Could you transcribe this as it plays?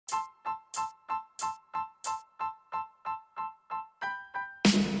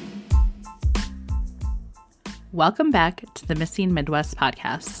Welcome back to the Missing Midwest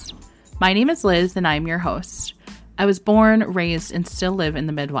podcast. My name is Liz and I'm your host. I was born, raised, and still live in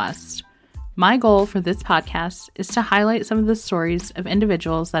the Midwest. My goal for this podcast is to highlight some of the stories of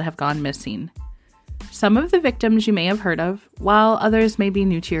individuals that have gone missing. Some of the victims you may have heard of, while others may be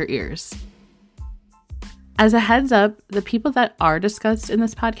new to your ears. As a heads up, the people that are discussed in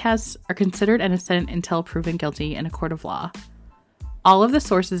this podcast are considered innocent until proven guilty in a court of law. All of the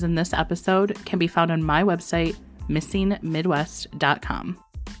sources in this episode can be found on my website, missingmidwest.com.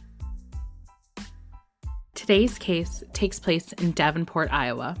 Today's case takes place in Davenport,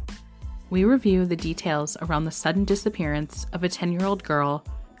 Iowa. We review the details around the sudden disappearance of a 10-year-old girl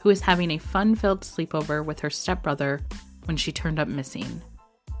who is having a fun-filled sleepover with her stepbrother when she turned up missing.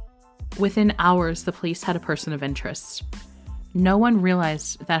 Within hours, the police had a person of interest. No one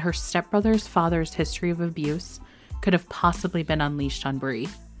realized that her stepbrother's father's history of abuse could have possibly been unleashed on Bree.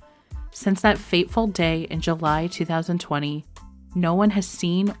 Since that fateful day in July 2020, no one has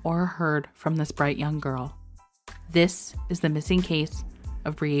seen or heard from this bright young girl. This is the missing case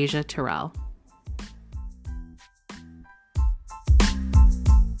of Breasia Terrell.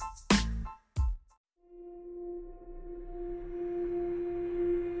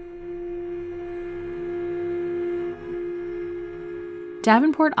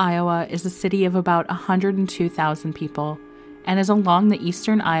 Davenport, Iowa is a city of about 102,000 people and is along the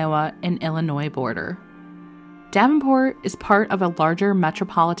eastern Iowa and Illinois border. Davenport is part of a larger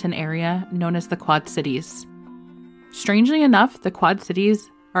metropolitan area known as the Quad Cities. Strangely enough, the Quad Cities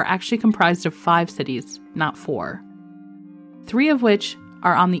are actually comprised of 5 cities, not 4. 3 of which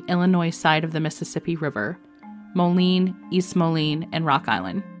are on the Illinois side of the Mississippi River: Moline, East Moline, and Rock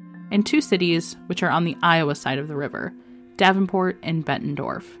Island, and 2 cities which are on the Iowa side of the river: Davenport and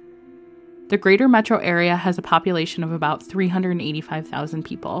Bettendorf. The greater metro area has a population of about 385,000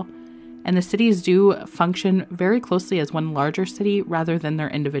 people, and the cities do function very closely as one larger city rather than their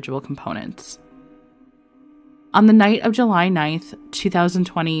individual components. On the night of July 9th,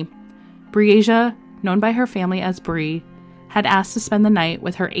 2020, Breasia, known by her family as Bree, had asked to spend the night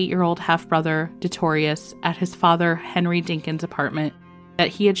with her 8-year-old half-brother, Detorius, at his father Henry Dinkins' apartment that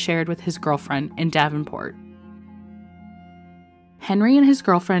he had shared with his girlfriend in Davenport. Henry and his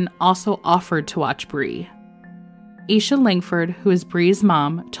girlfriend also offered to watch Bree. Aisha Langford, who is Bree's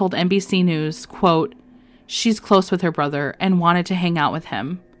mom, told NBC News, quote, "She's close with her brother and wanted to hang out with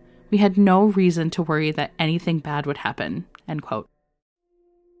him. We had no reason to worry that anything bad would happen," end quote.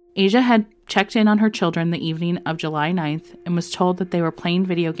 Aisha had checked in on her children the evening of July 9th and was told that they were playing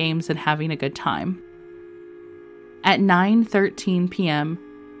video games and having a good time. At 9:13 p.m.,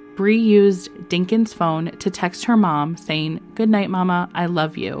 Bree used Dinkins' phone to text her mom saying, "Good night, Mama, I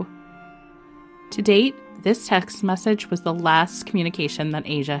love you." To date, this text message was the last communication that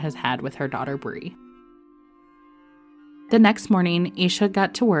Aisha has had with her daughter Bree. The next morning, Aisha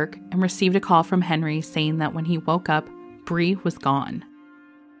got to work and received a call from Henry saying that when he woke up, Bree was gone.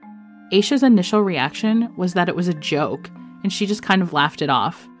 Aisha's initial reaction was that it was a joke, and she just kind of laughed it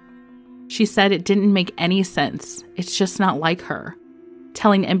off. She said it didn't make any sense. It's just not like her.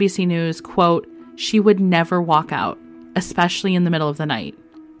 Telling NBC News, quote, "She would never walk out, especially in the middle of the night.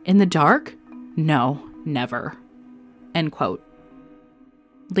 In the dark? No, never," end quote.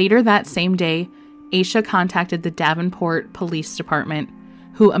 Later that same day, Aisha contacted the Davenport Police Department,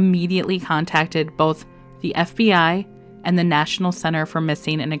 who immediately contacted both the FBI and the National Center for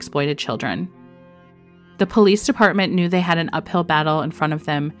Missing and Exploited Children. The police department knew they had an uphill battle in front of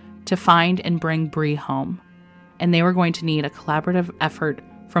them to find and bring Bree home, and they were going to need a collaborative effort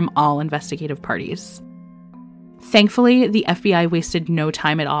from all investigative parties. Thankfully, the FBI wasted no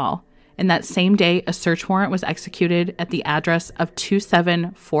time at all, and that same day, a search warrant was executed at the address of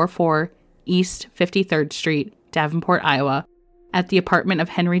 2744 East 53rd Street, Davenport, Iowa, at the apartment of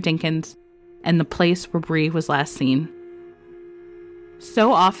Henry Dinkins and the place where Bree was last seen.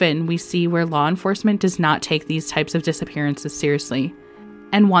 So often we see where law enforcement does not take these types of disappearances seriously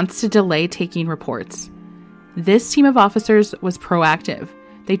and wants to delay taking reports. This team of officers was proactive.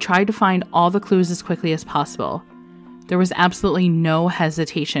 They tried to find all the clues as quickly as possible. There was absolutely no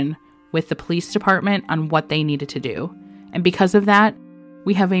hesitation with the police department on what they needed to do. And because of that,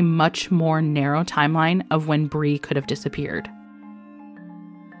 we have a much more narrow timeline of when Bree could have disappeared.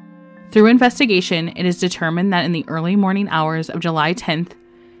 Through investigation, it is determined that in the early morning hours of July 10th,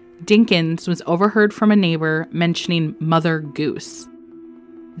 Dinkins was overheard from a neighbor mentioning Mother Goose.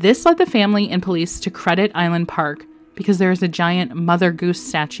 This led the family and police to Credit Island Park because there is a giant Mother Goose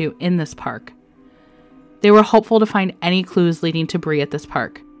statue in this park. They were hopeful to find any clues leading to Bree at this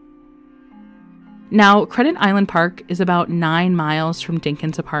park. Now, Credit Island Park is about 9 miles from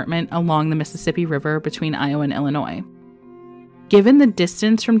Dinkins' apartment along the Mississippi River between Iowa and Illinois. Given the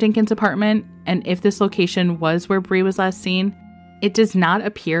distance from Dinkins' apartment, and if this location was where Bree was last seen, it does not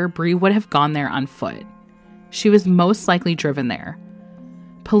appear Bree would have gone there on foot. She was most likely driven there.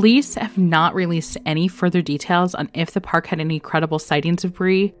 Police have not released any further details on if the park had any credible sightings of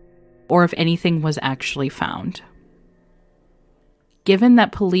Bree, or if anything was actually found. Given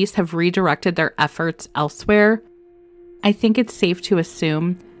that police have redirected their efforts elsewhere, I think it's safe to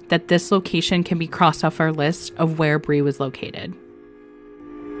assume that this location can be crossed off our list of where Bree was located.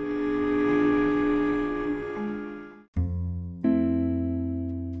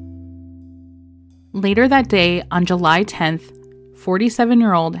 Later that day, on July 10th,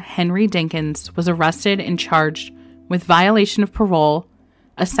 47-year-old Henry Dinkins was arrested and charged with violation of parole,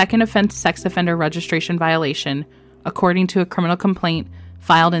 a second offense sex offender registration violation, according to a criminal complaint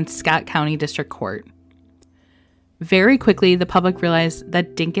filed in Scott County District Court. Very quickly, the public realized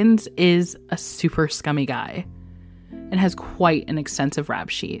that Dinkins is a super scummy guy and has quite an extensive rap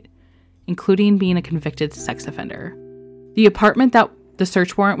sheet, including being a convicted sex offender. The apartment that the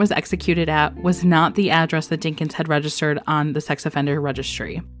search warrant was executed at was not the address that Dinkins had registered on the sex offender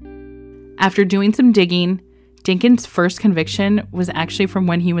registry. After doing some digging, Dinkins' first conviction was actually from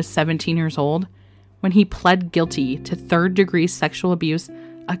when he was 17 years old, when he pled guilty to third-degree sexual abuse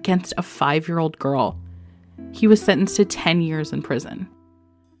against a 5-year-old girl. He was sentenced to 10 years in prison.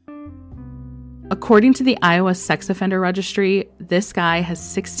 According to the Iowa Sex Offender Registry, this guy has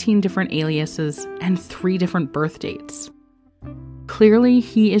 16 different aliases and 3 different birth dates. Clearly,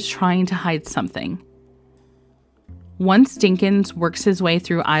 he is trying to hide something. Once Dinkins works his way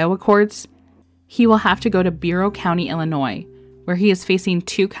through Iowa courts, he will have to go to Bureau County, Illinois, where he is facing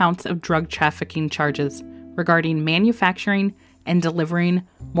 2 counts of drug trafficking charges regarding manufacturing and delivering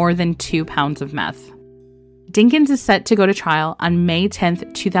more than 2 pounds of meth. Dinkins is set to go to trial on May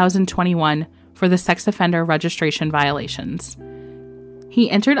 10th, 2021 for the sex offender registration violations.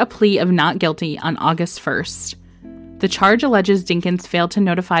 He entered a plea of not guilty on August 1st. The charge alleges Dinkins failed to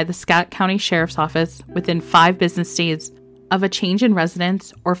notify the Scott County Sheriff's Office within 5 business days of a change in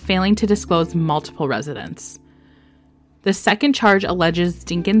residence or failing to disclose multiple residents. The second charge alleges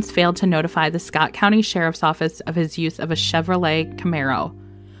Dinkins failed to notify the Scott County Sheriff's Office of his use of a Chevrolet Camaro,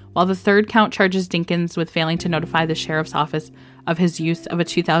 while the third count charges Dinkins with failing to notify the Sheriff's Office of his use of a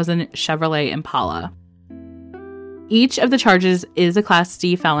 2000 Chevrolet Impala. Each of the charges is a Class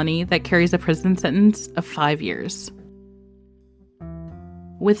D felony that carries a prison sentence of 5 years.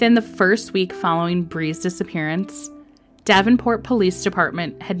 Within the first week following Bree's disappearance, Davenport Police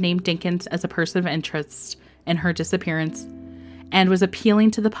Department had named Dinkins as a person of interest in her disappearance and was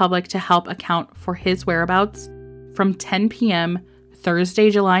appealing to the public to help account for his whereabouts from 10 p.m. Thursday,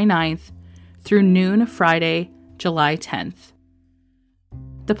 July 9th through noon Friday, July 10th.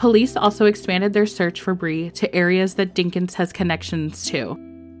 The police also expanded their search for Bree to areas that Dinkins has connections to.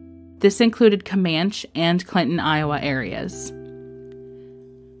 This included Comanche and Clinton, Iowa areas.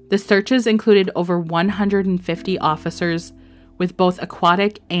 The searches included over 150 officers with both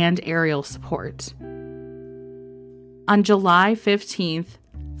aquatic and aerial support. On July 15th,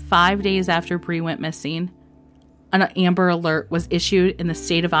 5 days after Bree went missing, an Amber Alert was issued in the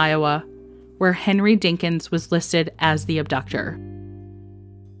state of Iowa, where Henry Dinkins was listed as the abductor.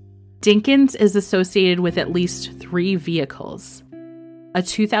 Dinkins is associated with at least 3 vehicles: a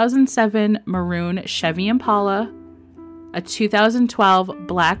 2007 maroon Chevy Impala, a 2012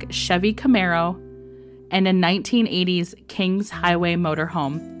 black Chevy Camaro, and a 1980s Kings Highway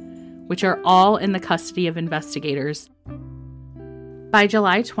motorhome, which are all in the custody of investigators. By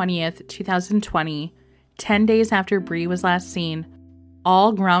July 20th, 2020, 10 days after Bree was last seen,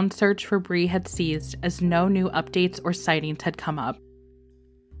 all ground search for Bree had ceased as no new updates or sightings had come up.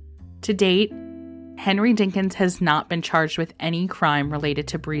 To date, Henry Dinkins has not been charged with any crime related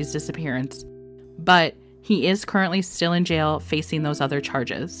to Bree's disappearance, but he is currently still in jail facing those other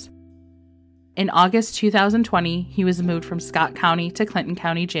charges. In August 2020, he was moved from Scott County to Clinton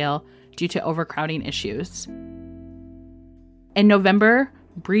County Jail due to overcrowding issues. In November,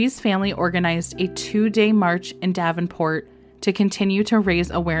 Bree's family organized a 2-day march in Davenport to continue to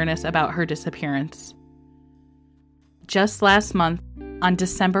raise awareness about her disappearance. Just last month, on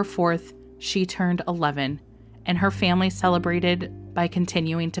December 4th, she turned 11, and her family celebrated by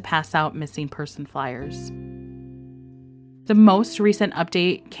continuing to pass out missing person flyers. The most recent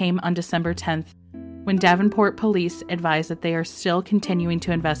update came on December 10th, when Davenport police advised that they are still continuing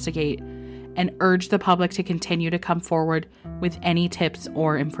to investigate and urge the public to continue to come forward with any tips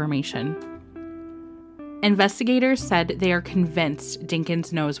or information. Investigators said they are convinced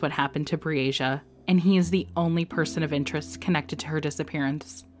Dinkins knows what happened to Breasia and he is the only person of interest connected to her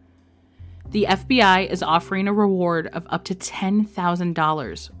disappearance. The FBI is offering a reward of up to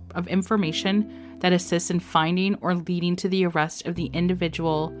 $10,000 of information that assists in finding or leading to the arrest of the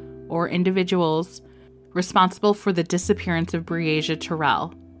individual or individuals responsible for the disappearance of Breasia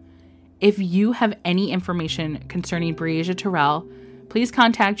Terrell. If you have any information concerning Breasia Terrell, please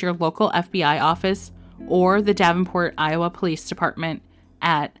contact your local FBI office or the Davenport, Iowa Police Department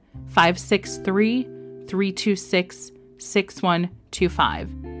at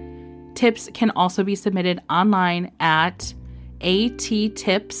 563-326-6125. Tips can also be submitted online at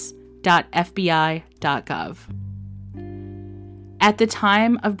attips.fbi.gov. At the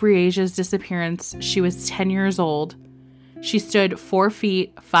time of Breasia's disappearance, she was 10 years old. She stood 4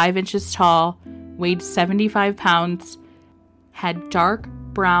 feet 5 inches tall, weighed 75 pounds, had dark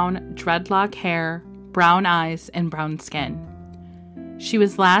brown dreadlock hair, brown eyes, and brown skin. She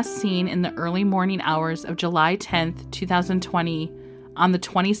was last seen in the early morning hours of July 10th, 2020, on the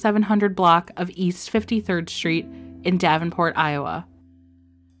 2700 block of East 53rd Street in Davenport, Iowa.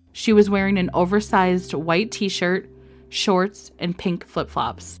 She was wearing an oversized white t-shirt, shorts, and pink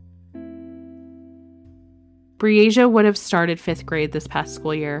flip-flops. Breasia would have started 5th grade this past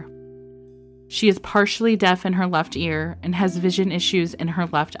school year. She is partially deaf in her left ear and has vision issues in her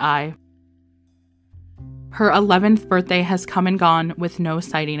left eye. Her 11th birthday has come and gone with no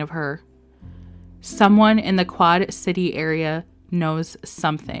sighting of her. Someone in the Quad City area knows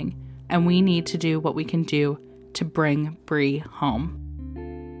something, and we need to do what we can do to bring Bree home.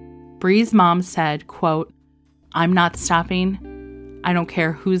 Bree's mom said, quote, "I'm not stopping. I don't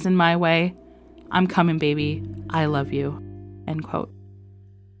care who's in my way. I'm coming, baby. I love you." End quote.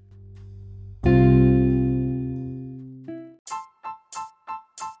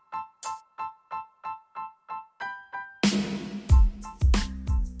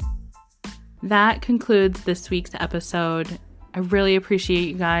 That concludes this week's episode. I really appreciate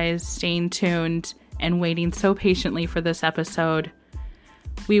you guys staying tuned and waiting so patiently for this episode.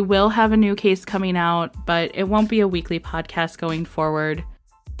 We will have a new case coming out, but it won't be a weekly podcast going forward.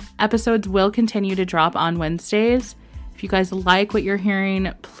 Episodes will continue to drop on Wednesdays. If you guys like what you're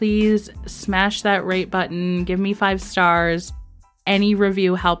hearing, please smash that rate button, give me 5 stars. Any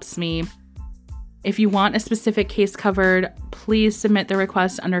review helps me. If you want a specific case covered, please submit the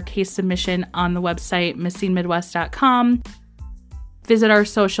request under case submission on the website missingmidwest.com. Visit our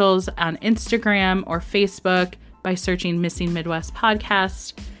socials on Instagram or Facebook by searching Missing Midwest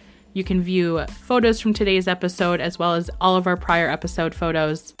Podcast. You can view photos from today's episode as well as all of our prior episode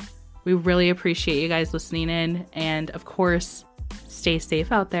photos. We really appreciate you guys listening in, and of course, stay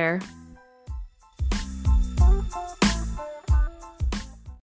safe out there.